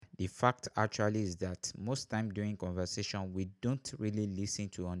The fact actually is that most time during conversation, we don't really listen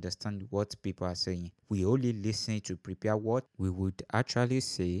to understand what people are saying. We only listen to prepare what we would actually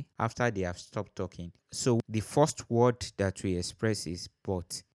say after they have stopped talking. So the first word that we express is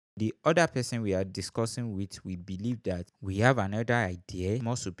but. The other person we are discussing with, we believe that we have another idea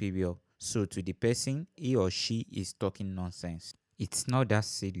more superior. So to the person, he or she is talking nonsense. It's not that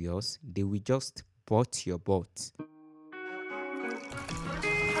serious. They will just butt your butt.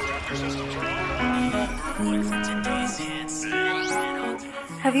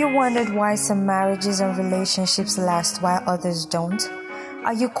 Have you wondered why some marriages and relationships last while others don't?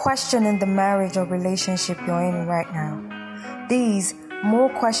 Are you questioning the marriage or relationship you're in right now? These, more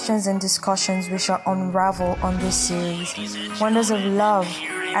questions and discussions we shall unravel on this series, Wonders of Love,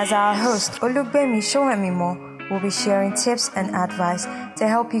 as our host, Olugbemi Sowemimo, will be sharing tips and advice to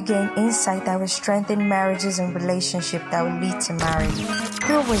help you gain insight that will strengthen marriages and relationships that will lead to marriage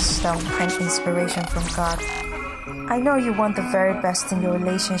through wisdom and inspiration from God. I know you want the very best in your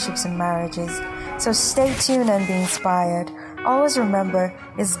relationships and marriages, so stay tuned and be inspired. Always remember,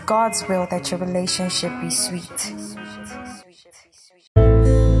 it's God's will that your relationship be sweet.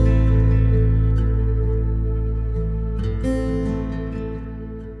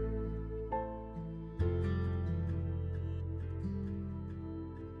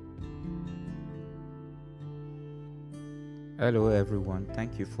 Hello everyone,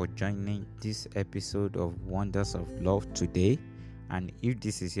 thank you for joining this episode of Wonders of Love today. And if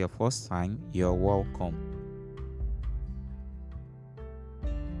this is your first time, you're welcome.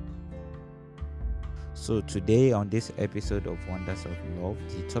 So today on this episode of Wonders of Love,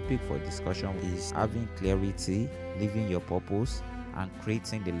 the topic for discussion is having clarity, living your purpose, and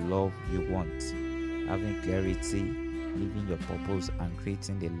creating the love you want. Having clarity, living your purpose, and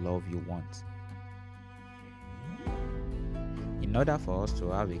creating the love you want. In order for us to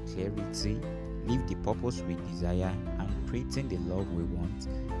have a clarity, live the purpose we desire, and creating the love we want,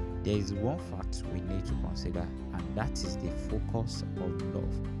 there is one fact we need to consider, and that is the focus of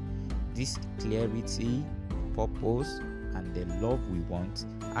love. This clarity, purpose, and the love we want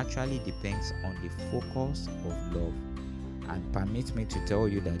actually depends on the focus of love. And permit me to tell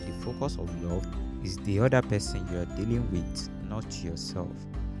you that the focus of love is the other person you are dealing with, not yourself.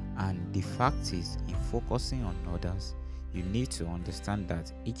 And the fact is, in focusing on others, you need to understand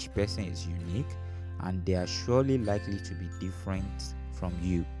that each person is unique and they are surely likely to be different from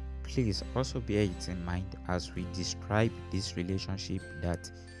you. Please also bear it in mind as we describe this relationship that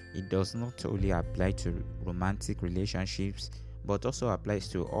it does not only apply to romantic relationships but also applies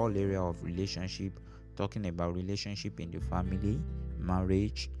to all areas of relationship, talking about relationship in the family,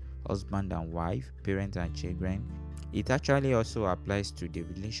 marriage, husband and wife, parents and children. It actually also applies to the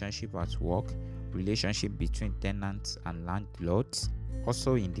relationship at work, relationship between tenants and landlords,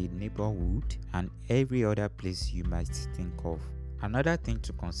 also in the neighborhood and every other place you might think of. Another thing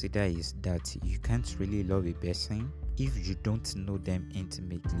to consider is that you can't really love a person if you don't know them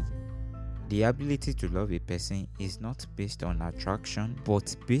intimately. The ability to love a person is not based on attraction,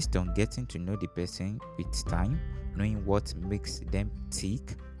 but based on getting to know the person with time, knowing what makes them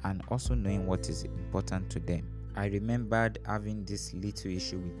tick, and also knowing what is important to them. I remembered having this little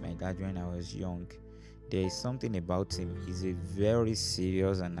issue with my dad when I was young. There is something about him. He's a very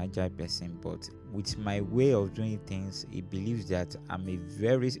serious and agile person, but with my way of doing things, he believes that I'm a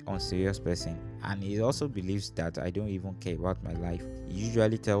very unserious person, and he also believes that I don't even care about my life. He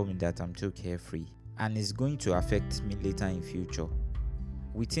usually tells me that I'm too carefree, and it's going to affect me later in future.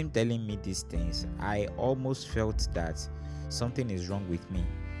 With him telling me these things, I almost felt that something is wrong with me.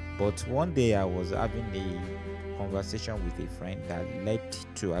 But one day I was having a conversation with a friend that led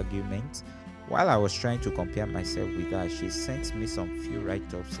to argument. While I was trying to compare myself with her, she sent me some few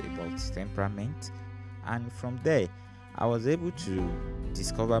write-ups about temperament, and from there I was able to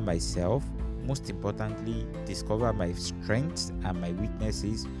discover myself, most importantly discover my strengths and my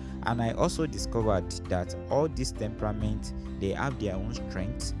weaknesses. And I also discovered that all these temperaments, they have their own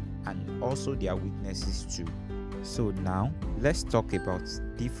strengths and also their weaknesses too. So now let's talk about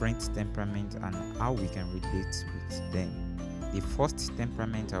different temperaments and how we can relate with them. The first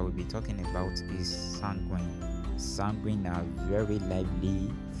temperament I will be talking about is sanguine. Sanguine are very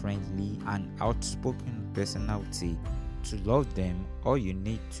lively, friendly, and outspoken personality. To love them, all you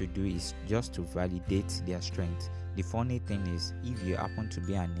need to do is just to validate their strength. The funny thing is, if you happen to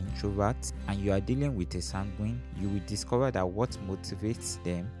be an introvert and you are dealing with a sanguine, you will discover that what motivates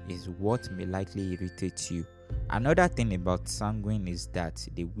them is what may likely irritate you. Another thing about sanguine is that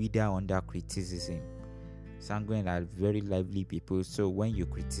they wither under criticism. Sanguine are very lively people, so when you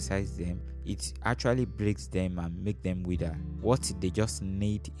criticize them, It actually breaks them and make them wither. What they just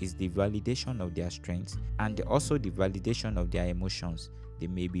need is the validation of their strengths and also the validation of their emotions. They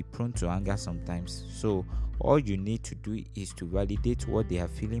may be prone to anger sometimes, so all you need to do is to validate what they are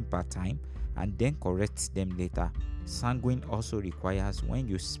feeling per time and then correct them later. Sanguine also requires when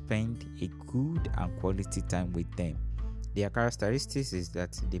you spend a good and quality time with them. Their characteristics is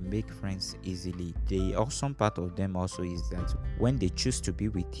that they make friends easily. The awesome part of them also is that when they choose to be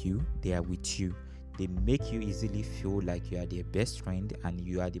with you, they are with you. They make you easily feel like you are their best friend and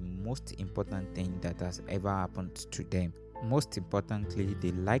you are the most important thing that has ever happened to them. Most importantly,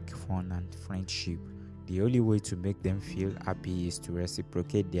 they like fun and friendship. The only way to make them feel happy is to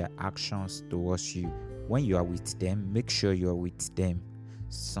reciprocate their actions towards you. When you are with them, make sure you are with them.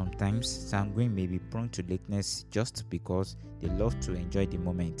 Sometimes sanguine may be prone to lateness just because they love to enjoy the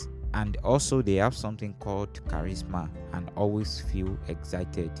moment, and also they have something called charisma and always feel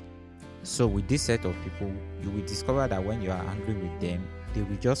excited. So with this set of people, you will discover that when you are angry with them, they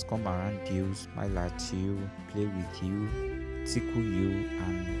will just come around you, smile at you, play with you, tickle you,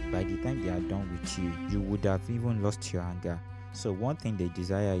 and by the time they are done with you, you would have even lost your anger. So one thing they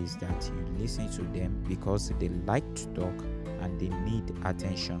desire is that you listen to them because they like to talk and they need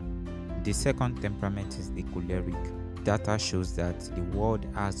attention. The second temperament is the choleric. Data shows that the world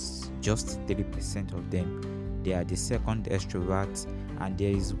has just 3% of them. They are the second extroverts, and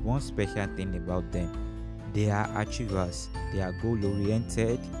there is one special thing about them. They are achievers. They are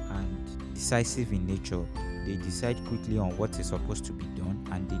goal-oriented and decisive in nature. They decide quickly on what is supposed to be done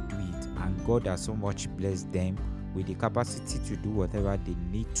and they do it. And God has so much blessed them with the capacity to do whatever they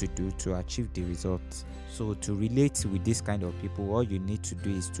need to do to achieve the results. So to relate with this kind of people, all you need to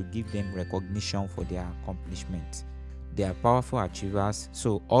do is to give them recognition for their accomplishment. They are powerful achievers,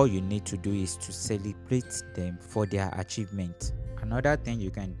 so all you need to do is to celebrate them for their achievement. Another thing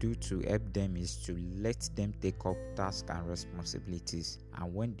you can do to help them is to let them take up tasks and responsibilities.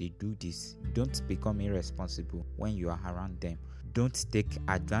 And when they do this, don't become irresponsible when you are around them. Don't take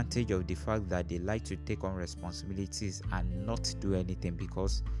advantage of the fact that they like to take on responsibilities and not do anything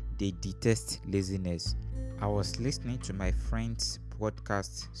because they detest laziness. I was listening to my friend's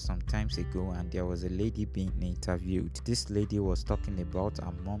podcast some times ago and there was a lady being interviewed. This lady was talking about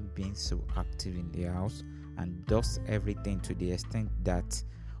her mom being so active in the house and does everything to the extent that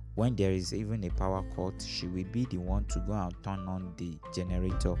when there is even a power cut, she will be the one to go and turn on the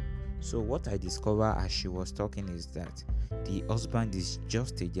generator. So what I discovered as she was talking is that the husband is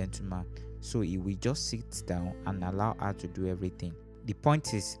just a gentleman, so he will just sit down and allow her to do everything. The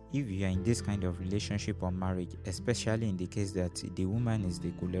point is, if you are in this kind of relationship or marriage, especially in the case that the woman is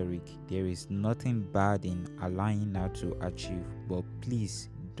the choleric, there is nothing bad in allowing her to achieve, but please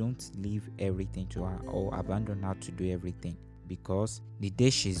don't leave everything to her or abandon her to do everything, because the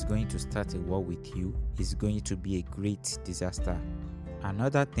day she's going to start a war with you is going to be a great disaster.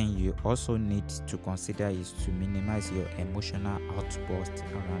 Another thing you also need to consider is to minimize your emotional outburst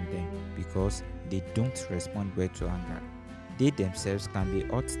around them because they don't respond well to anger. They themselves can be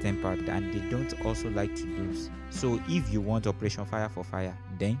hot-tempered and they don't also like to lose. So if you want Operation Fire for Fire,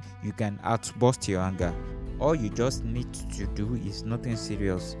 then you can outburst your anger. All you just need to do is nothing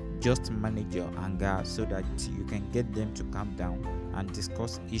serious. Just manage your anger so that you can get them to calm down and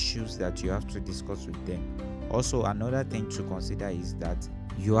discuss issues that you have to discuss with them. Also, another thing to consider is that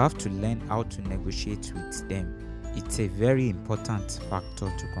you have to learn how to negotiate with them. It's a very important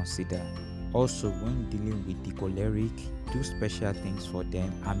factor to consider. Also, when dealing with the choleric, do special things for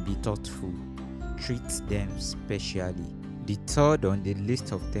them and be thoughtful. Treat them specially. The third on the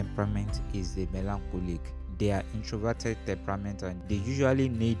list of temperament is the melancholic. They are introverted temperament and they usually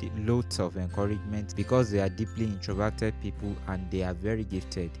need loads of encouragement because they are deeply introverted people and they are very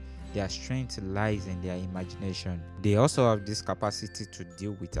gifted. Their strength lies in their imagination. They also have this capacity to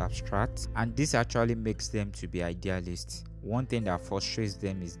deal with abstract, and this actually makes them to be idealists. One thing that frustrates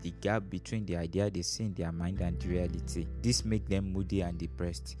them is the gap between the idea they see in their mind and the reality. This makes them moody and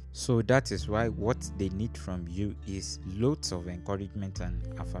depressed. So that is why what they need from you is loads of encouragement and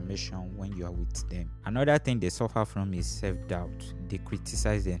affirmation when you are with them. Another thing they suffer from is self-doubt. They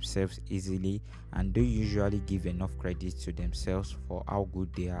criticize themselves easily and don't usually give enough credit to themselves for how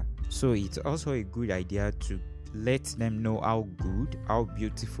good they are. So it's also a good idea to let them know how good, how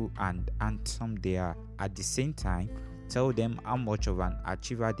beautiful and handsome they are. At the same time, tell them how much of an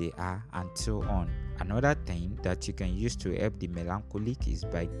achiever they are and so on. Another thing that you can use to help the melancholic is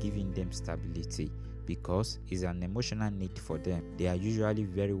by giving them stability, because it's an emotional need for them. They are usually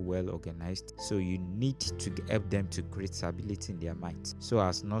very well organized, so you need to help them to create stability in their minds so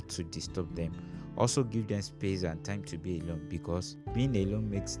as not to disturb them. Also give them space and time to be alone, because being alone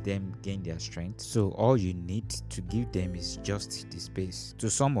makes them gain their strength. So all you need to give them is just the space. To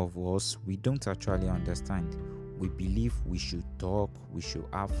some of us, we don't actually understand. We believe we should talk, we should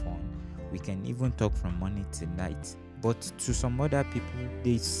have fun, we can even talk from morning till night. But to some other people,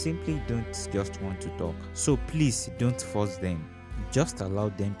 they simply don't just want to talk. So please don't force them. Just allow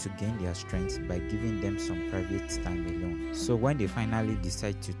them to gain their strength by giving them some private time alone. So when they finally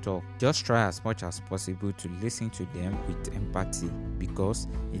decide to talk, just try as much as possible to listen to them with empathy, because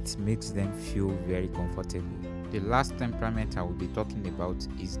it makes them feel very comfortable. The last temperament I will be talking about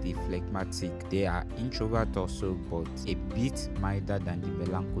is the phlegmatic. They are introvert also, but a bit milder than the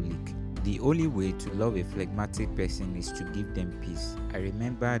melancholic. The only way to love a phlegmatic person is to give them peace. I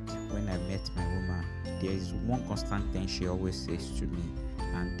remembered when I met my woman, there is one constant thing she always says to me,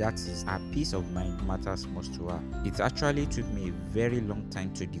 and that is her peace of mind matters most to her. It actually took me a very long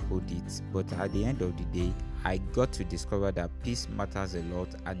time to decode it, but at the end of the day, I got to discover that peace matters a lot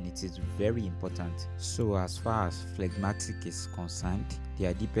and it is very important. So as far as phlegmatic is concerned,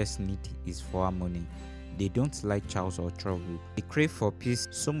 their deepest need is for harmony. They don't like chaos or trouble. They crave for peace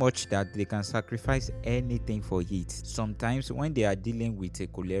so much that they can sacrifice anything for it. Sometimes when they are dealing with a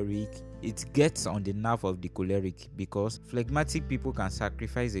choleric, it gets on the nerve of the choleric, because phlegmatic people can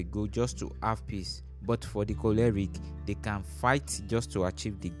sacrifice a goal just to have peace. But for the choleric, they can fight just to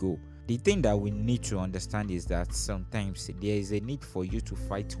achieve the goal. The thing that we need to understand is that sometimes there is a need for you to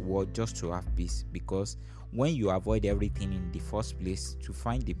fight war just to have peace, because when you avoid everything in the first place to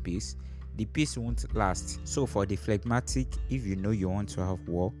find the peace won't last. So for the phlegmatic, if you know you want to have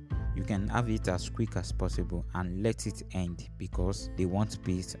war, you can have it as quick as possible and let it end, because they want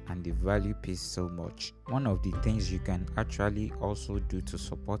peace and they value peace so much. One of the things you can actually also do to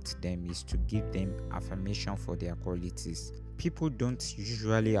support them is to give them affirmation for their qualities. People don't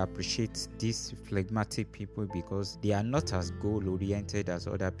usually appreciate these phlegmatic people because they are not as goal-oriented as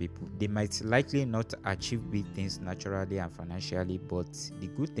other people. They might likely not achieve big things naturally and financially, but the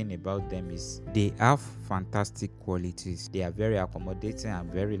good thing about them is they have fantastic qualities. They are very accommodating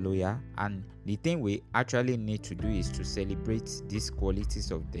and very loyal, and the thing we actually need to do is to celebrate these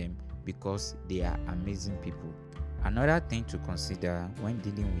qualities of them, because they are amazing people. Another thing to consider when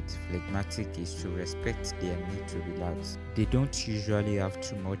dealing with phlegmatic is to respect their need to relax. They don't usually have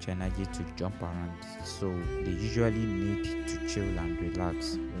too much energy to jump around, so they usually need to chill and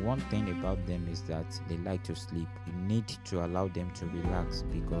relax. One thing about them is that they like to sleep. You need to allow them to relax,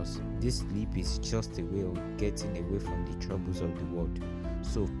 because this sleep is just a way of getting away from the troubles of the world.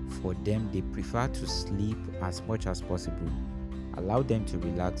 So for them, they prefer to sleep as much as possible. Allow them to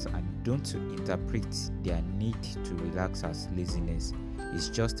relax and don't interpret their need to relax as laziness. It's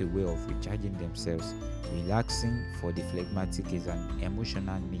just a way of recharging themselves. Relaxing for the phlegmatic is an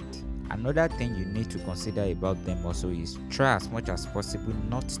emotional need. Another thing you need to consider about them also is try as much as possible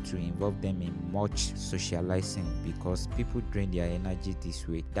not to involve them in much socializing, because people drain their energy this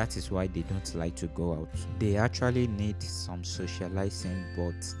way. That is why they don't like to go out. They actually need some socializing,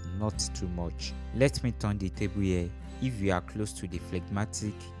 but not too much. Let me turn the table here. If you are close to the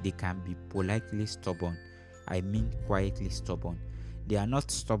phlegmatic, they can be politely stubborn. I mean quietly stubborn. They are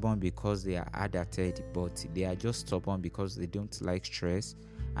not stubborn because they are hard-headed, but they are just stubborn because they don't like stress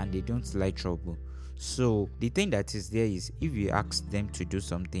and they don't like trouble. So the thing that is there is, if you ask them to do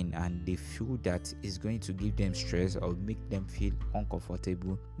something and they feel that it's going to give them stress or make them feel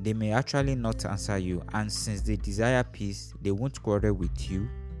uncomfortable, they may actually not answer you. And since they desire peace, they won't quarrel with you,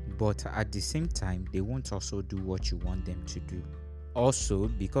 but at the same time, they won't also do what you want them to do. Also,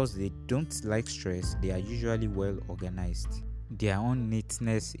 because they don't like stress, they are usually well organized. Their own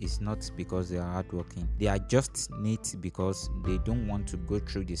neatness is not because they are hardworking. They are just neat because they don't want to go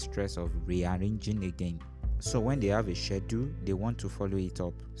through the stress of rearranging again. So when they have a schedule, they want to follow it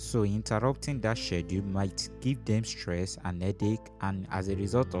up. So interrupting that schedule might give them stress and headache, and as a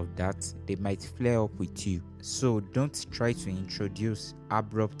result of that, they might flare up with you. So don't try to introduce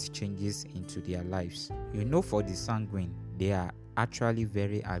abrupt changes into their lives. For the sanguine, they are actually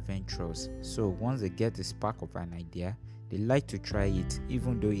very adventurous. So once they get the spark of an idea, they like to try it,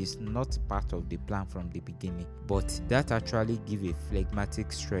 even though it's not part of the plan from the beginning. But that actually gives a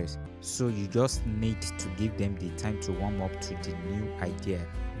phlegmatic stress. So you just need to give them the time to warm up to the new idea.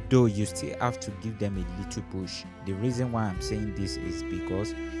 Though you still have to give them a little push. The reason why I'm saying this is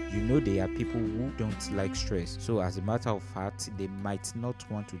because there are people who don't like stress. So as a matter of fact, they might not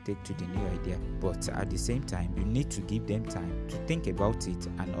want to take to the new idea. But at the same time, you need to give them time to think about it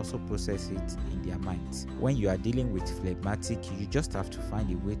and also process it in their minds. When you are dealing with phlegmatic, you just have to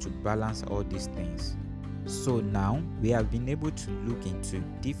find a way to balance all these things. So now we have been able to look into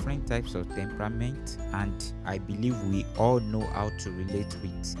different types of temperament, and I believe we all know how to relate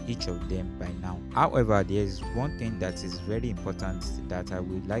with each of them by now. However, there is one thing that is very important that I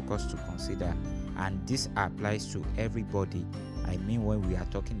would like us to consider, and this applies to everybody. I mean, when we are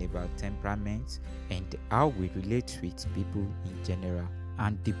talking about temperament and how we relate with people in general.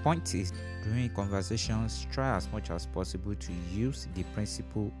 And the point is, during conversations, try as much as possible to use the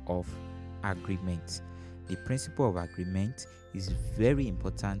principle of agreement. The principle of agreement is very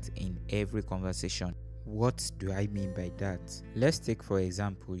important in every conversation. What do I mean by that? Let's take, for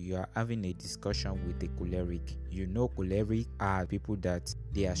example, you are having a discussion with a choleric. You know, choleric are people that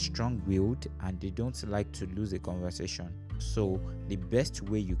they are strong-willed and they don't like to lose a conversation. So the best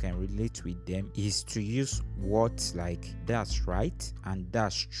way you can relate with them is to use words like "that's right" and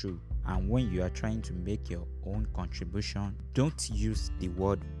 "that's true." And when you are trying to make your own contribution, don't use the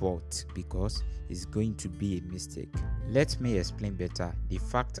word "but" because it's going to be a mistake. Let me explain better. The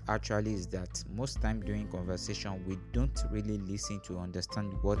fact actually is that most time during conversation, we don't really listen to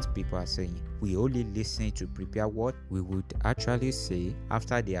understand what people are saying. We only listen to prepare what we would actually say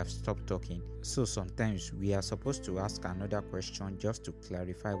after they have stopped talking. So sometimes we are supposed to ask another question just to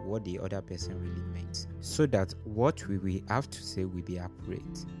clarify what the other person really meant, so that what we will have to say will be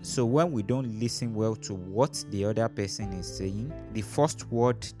accurate. So when we don't listen well to what the other person is saying, the first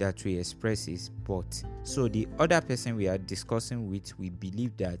word that we express is "but." So the other person we are discussing with, we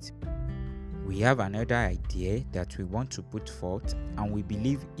believe that we have another idea that we want to put forth and we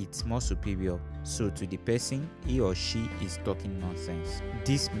believe it's more superior. So to the person, he or she is talking nonsense.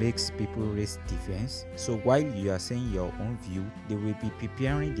 This makes people raise defense. So while you are saying your own view, they will be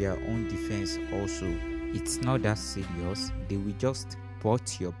preparing their own defense also. It's not that serious. They will just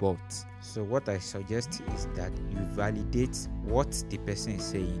butt your butt. So what I suggest is that you validate what the person is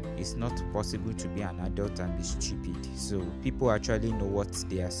saying. It's not possible to be an adult and be stupid. So people actually know what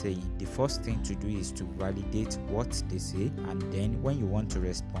they are saying. The first thing to do is to validate what they say, and then when you want to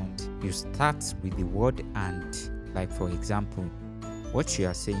respond, you start with the word "and." Like, for example, what you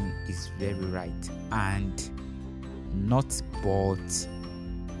are saying is very right, and not "but."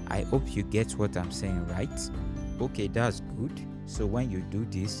 I hope you get what I'm saying, right? Okay, that's good. So when you do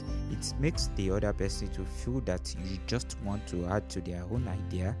this, it makes the other person to feel that you just want to add to their own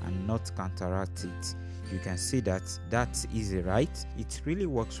idea and not counteract it. You can see that that's easy, right? It really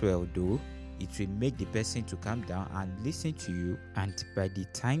works well though. It will make the person to calm down and listen to you, and by the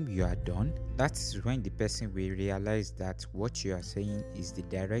time you are done, that is when the person will realize that what you are saying is the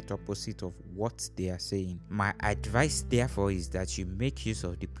direct opposite of what they are saying. My advice therefore is that you make use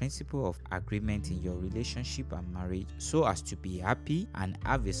of the principle of agreement in your relationship and marriage so as to be happy and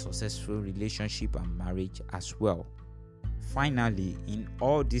have a successful relationship and marriage as well. Finally, in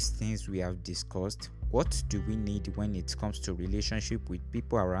all these things we have discussed, what do we need when it comes to relationship with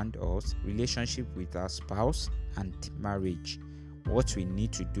people around us, relationship with our spouse, and marriage? What we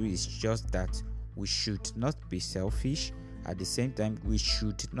need to do is just that we should not be selfish. At the same time, we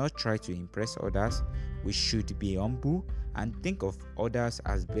should not try to impress others. We should be humble and think of others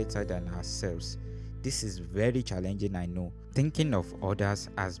as better than ourselves. This is very challenging, I know. Thinking of others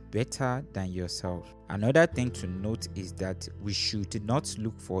as better than yourself. Another thing to note is that we should not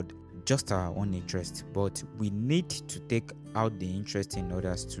look for just our own interest, but we need to take out the interest in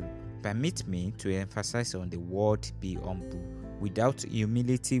others too. Permit me to emphasize on the word "be humble." Without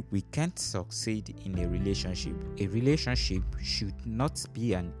humility, we can't succeed in a relationship. A relationship should not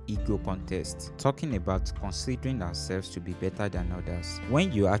be an ego contest. Talking about considering ourselves to be better than others.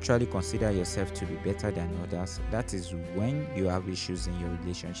 When you actually consider yourself to be better than others, that is when you have issues in your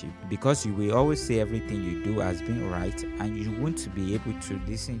relationship. Because you will always say everything you do has been right, and you won't be able to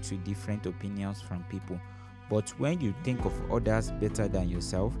listen to different opinions from people. But when you think of others better than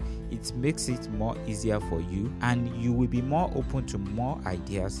yourself, it makes it more easier for you, and you will be more open to more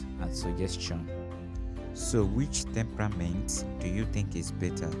ideas and suggestions. So which temperament do you think is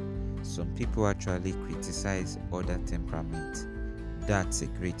better? Some people actually criticize other temperaments. That's a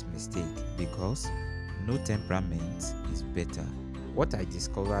great mistake because no temperament is better. What I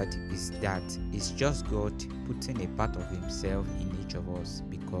discovered is that it's just God putting a part of himself in each of us,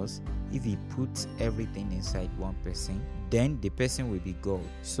 because if he puts everything inside one person, then the person will be God.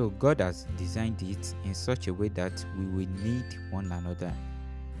 So God has designed it in such a way that we will need one another.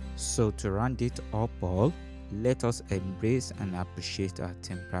 So to round it up all, let us embrace and appreciate our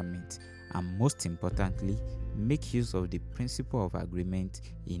temperament, and most importantly, make use of the principle of agreement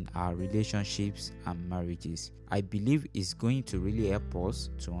in our relationships and marriages. I believe it's going to really help us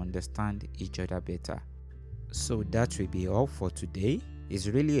to understand each other better. So that will be all for today. It's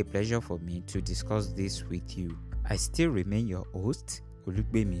really a pleasure for me to discuss this with you. I still remain your host,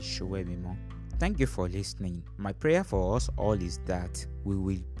 Olugbemi Sowemimo. Thank you for listening. My prayer for us all is that we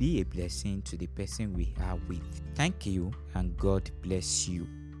will be a blessing to the person we are with. Thank you, and God bless you.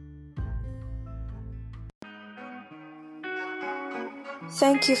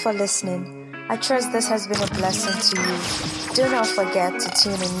 Thank you for listening. I trust this has been a blessing to you. Do not forget to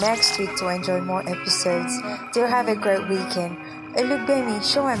tune in next week to enjoy more episodes. Do have a great weekend. Olugbemi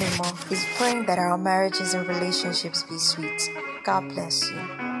Sowemimo is praying that our marriages and relationships be sweet. God bless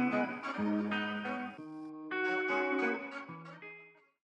you.